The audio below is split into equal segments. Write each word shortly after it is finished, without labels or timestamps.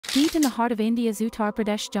Deep in the heart of India's Uttar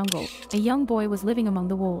Pradesh jungle, a young boy was living among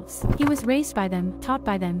the wolves. He was raised by them, taught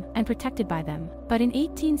by them, and protected by them. But in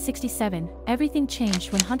 1867, everything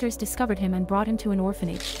changed when hunters discovered him and brought him to an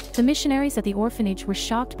orphanage. The missionaries at the orphanage were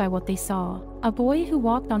shocked by what they saw. A boy who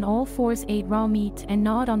walked on all fours, ate raw meat, and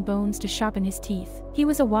gnawed on bones to sharpen his teeth. He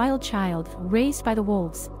was a wild child, raised by the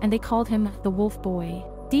wolves, and they called him the Wolf Boy.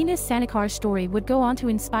 Dina Sanichar's story would go on to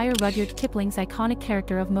inspire Rudyard Kipling's iconic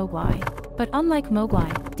character of Mowgli. But unlike Mowgli,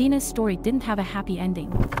 Dina's story didn't have a happy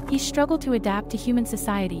ending. He struggled to adapt to human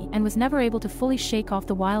society and was never able to fully shake off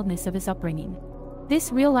the wildness of his upbringing.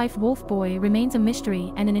 This real-life wolf boy remains a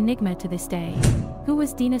mystery and an enigma to this day. Who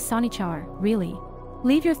was Dina Sanichar, really?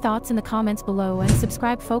 Leave your thoughts in the comments below and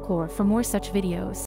subscribe Folklore for more such videos.